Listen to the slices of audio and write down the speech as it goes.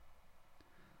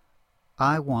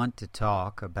I want to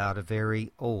talk about a very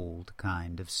old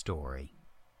kind of story.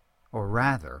 Or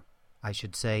rather, I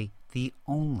should say, the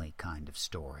only kind of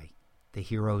story, the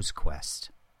hero's quest.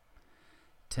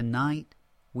 Tonight,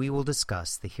 we will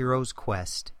discuss the hero's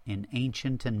quest in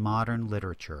ancient and modern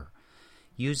literature,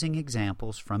 using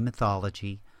examples from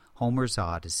mythology, Homer's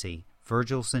Odyssey,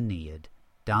 Virgil's Aeneid,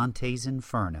 Dante's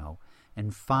Inferno,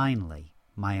 and finally,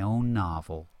 my own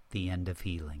novel, The End of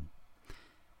Healing.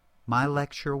 My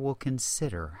lecture will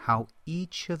consider how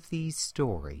each of these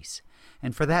stories,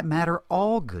 and for that matter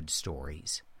all good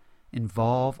stories,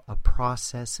 involve a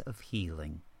process of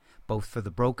healing, both for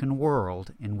the broken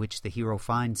world in which the hero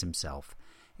finds himself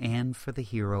and for the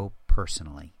hero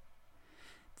personally.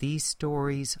 These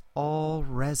stories all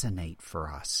resonate for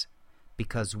us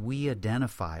because we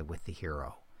identify with the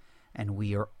hero, and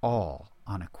we are all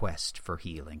on a quest for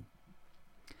healing.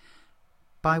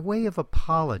 By way of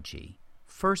apology,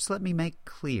 first let me make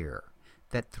clear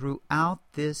that throughout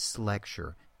this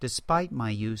lecture, despite my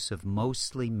use of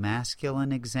mostly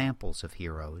masculine examples of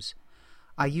heroes,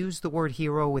 I use the word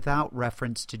hero without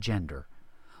reference to gender.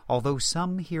 Although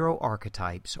some hero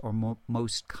archetypes are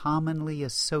most commonly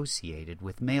associated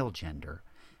with male gender,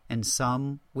 and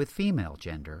some with female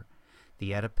gender,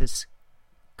 the Oedipus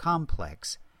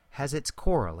complex has its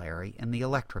corollary in the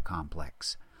Electra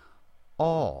complex.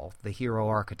 All the hero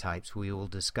archetypes we will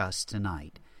discuss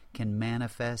tonight can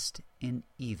manifest in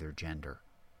either gender.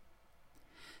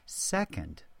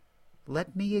 Second,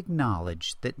 let me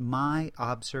acknowledge that my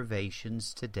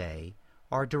observations today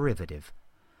are derivative.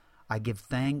 I give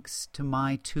thanks to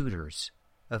my tutors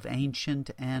of ancient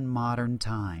and modern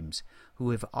times who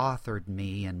have authored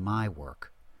me and my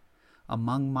work.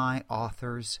 Among my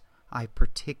authors, I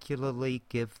particularly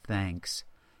give thanks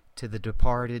to the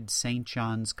departed St.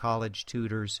 John's College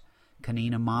tutors,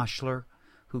 Kanina Moschler,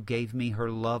 who gave me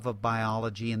her love of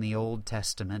biology in the Old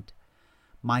Testament,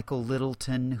 Michael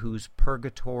Littleton, whose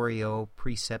Purgatorio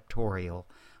Preceptorial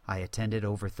I attended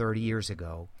over 30 years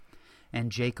ago,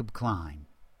 and Jacob Klein.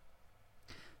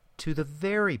 To the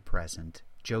very present,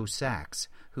 Joe Sachs,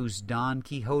 whose Don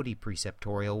Quixote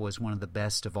Preceptorial was one of the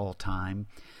best of all time,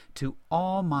 to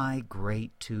all my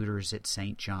great tutors at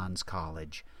St. John's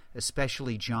College,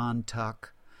 especially John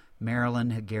Tuck,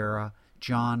 Marilyn Higuera,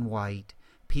 John White,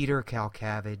 Peter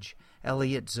Kalkavage,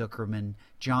 Elliot Zuckerman,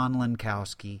 John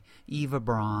Lenkowski, Eva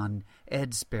Braun,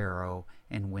 Ed Sparrow,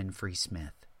 and Winfrey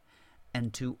Smith.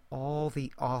 And to all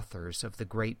the authors of the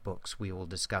great books we will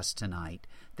discuss tonight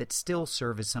that still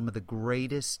serve as some of the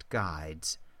greatest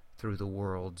guides through the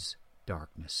world's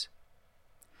darkness.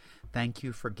 Thank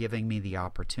you for giving me the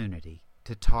opportunity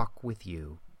to talk with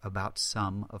you about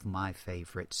some of my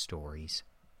favorite stories.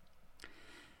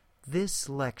 This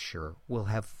lecture will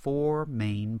have 4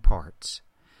 main parts.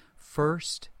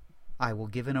 First, I will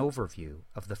give an overview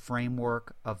of the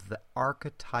framework of the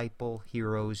archetypal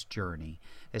hero's journey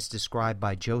as described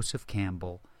by Joseph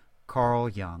Campbell, Carl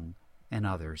Jung, and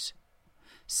others.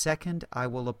 Second, I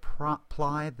will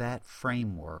apply that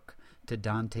framework to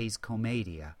Dante's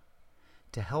Commedia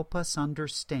to help us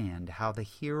understand how the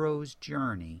hero's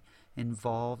journey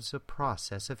involves a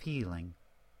process of healing.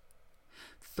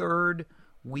 Third,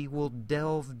 we will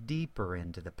delve deeper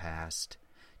into the past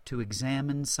to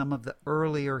examine some of the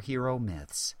earlier hero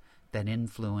myths that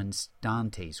influenced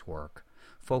Dante's work,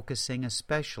 focusing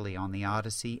especially on the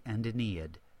Odyssey and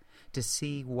Aeneid, to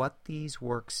see what these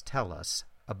works tell us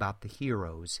about the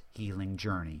hero's healing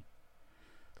journey.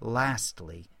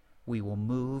 Lastly, we will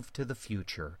move to the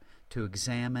future to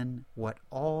examine what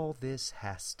all this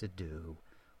has to do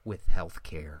with health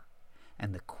care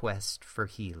and the quest for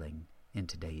healing in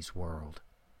today's world.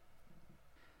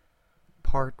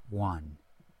 Part 1.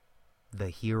 The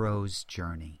Hero's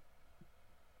Journey.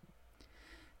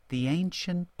 The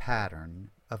ancient pattern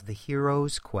of the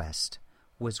hero's quest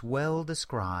was well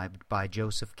described by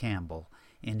Joseph Campbell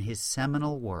in his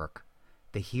seminal work,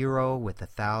 The Hero with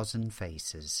 1,000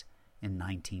 Faces, in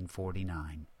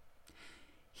 1949.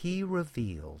 He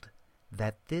revealed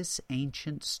that this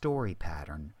ancient story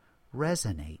pattern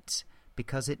resonates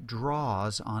because it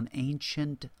draws on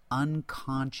ancient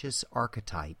unconscious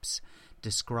archetypes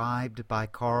described by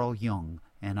Carl Jung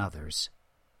and others.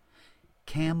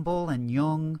 Campbell and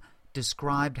Jung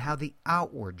described how the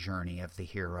outward journey of the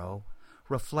hero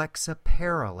reflects a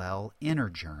parallel inner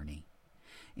journey.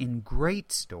 In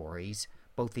great stories,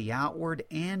 both the outward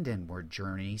and inward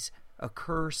journeys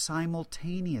occur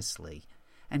simultaneously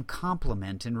and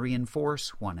complement and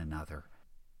reinforce one another.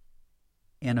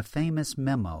 In a famous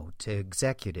memo to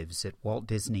executives at Walt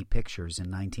Disney Pictures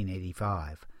in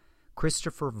 1985,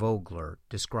 Christopher Vogler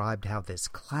described how this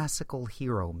classical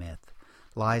hero myth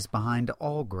lies behind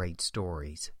all great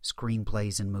stories,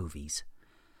 screenplays, and movies.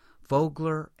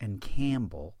 Vogler and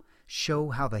Campbell show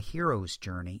how the hero's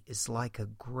journey is like a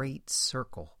great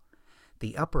circle.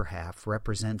 The upper half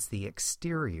represents the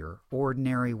exterior,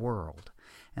 ordinary world,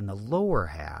 and the lower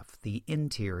half, the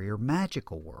interior,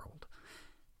 magical world.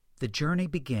 The journey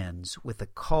begins with a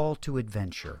call to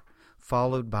adventure,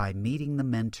 followed by meeting the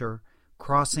mentor,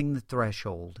 crossing the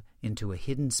threshold into a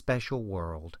hidden special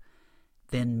world,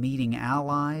 then meeting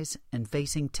allies and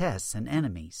facing tests and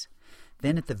enemies.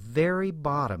 Then at the very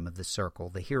bottom of the circle,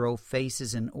 the hero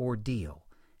faces an ordeal,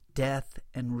 death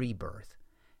and rebirth,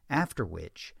 after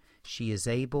which she is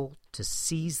able to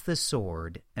seize the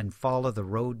sword and follow the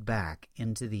road back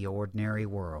into the ordinary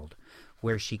world,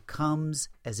 where she comes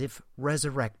as if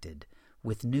resurrected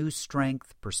with new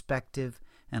strength, perspective,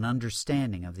 and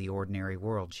understanding of the ordinary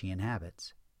world she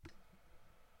inhabits.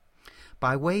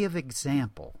 By way of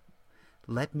example,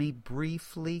 let me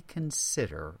briefly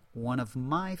consider one of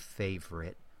my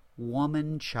favorite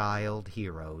woman-child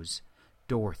heroes,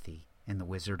 Dorothy in The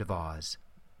Wizard of Oz.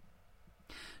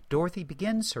 Dorothy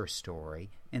begins her story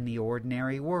in the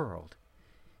ordinary world.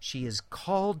 She is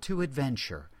called to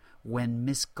adventure when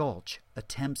Miss Gulch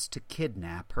attempts to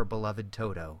kidnap her beloved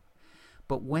Toto.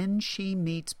 But when she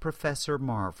meets Professor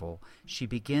Marvel, she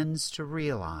begins to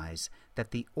realize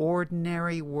that the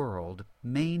ordinary world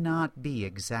may not be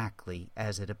exactly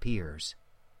as it appears.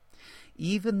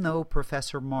 Even though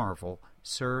Professor Marvel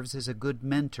serves as a good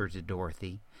mentor to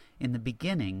Dorothy, in the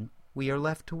beginning we are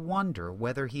left to wonder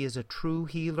whether he is a true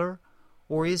healer,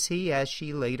 or is he, as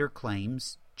she later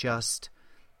claims, just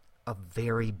a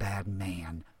very bad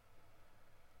man.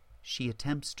 She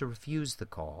attempts to refuse the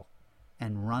call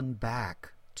and run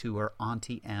back to her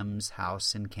Auntie M's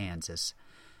house in Kansas,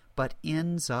 but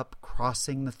ends up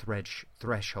crossing the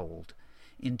threshold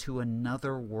into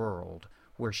another world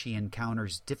where she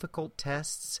encounters difficult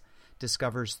tests,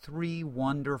 discovers 3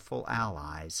 wonderful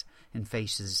allies, and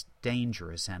faces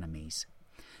dangerous enemies.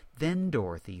 Then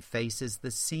Dorothy faces the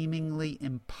seemingly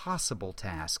impossible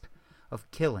task of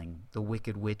killing the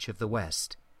Wicked Witch of the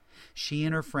West. She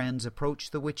and her friends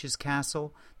approach the witch's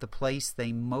castle, the place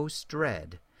they most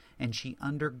dread, and she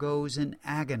undergoes an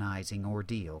agonizing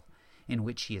ordeal in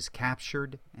which she is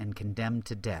captured and condemned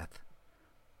to death,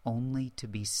 only to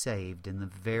be saved in the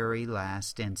very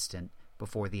last instant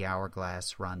before the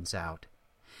hourglass runs out.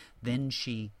 Then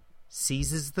she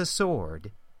seizes the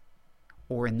sword,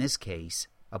 or in this case,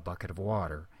 a bucket of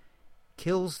water,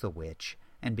 kills the witch,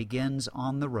 and begins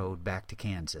on the road back to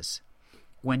Kansas.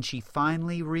 When she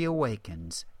finally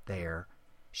reawakens there,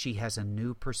 she has a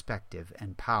new perspective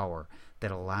and power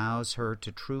that allows her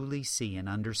to truly see and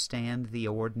understand the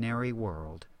ordinary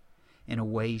world in a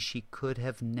way she could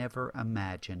have never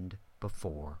imagined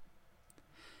before.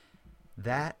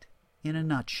 That, in a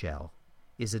nutshell,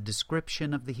 is a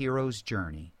description of the hero's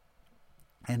journey,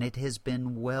 and it has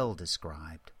been well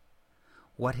described.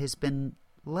 What has been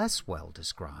less well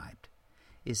described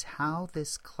is how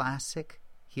this classic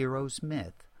hero's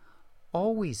myth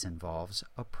always involves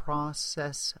a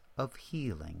process of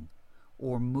healing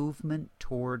or movement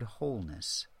toward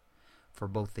wholeness for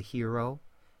both the hero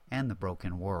and the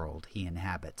broken world he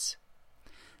inhabits.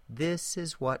 This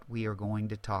is what we are going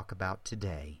to talk about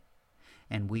today,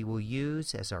 and we will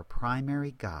use as our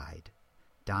primary guide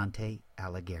Dante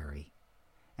Alighieri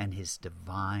and his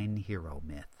divine hero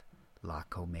myth, La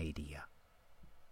Commedia.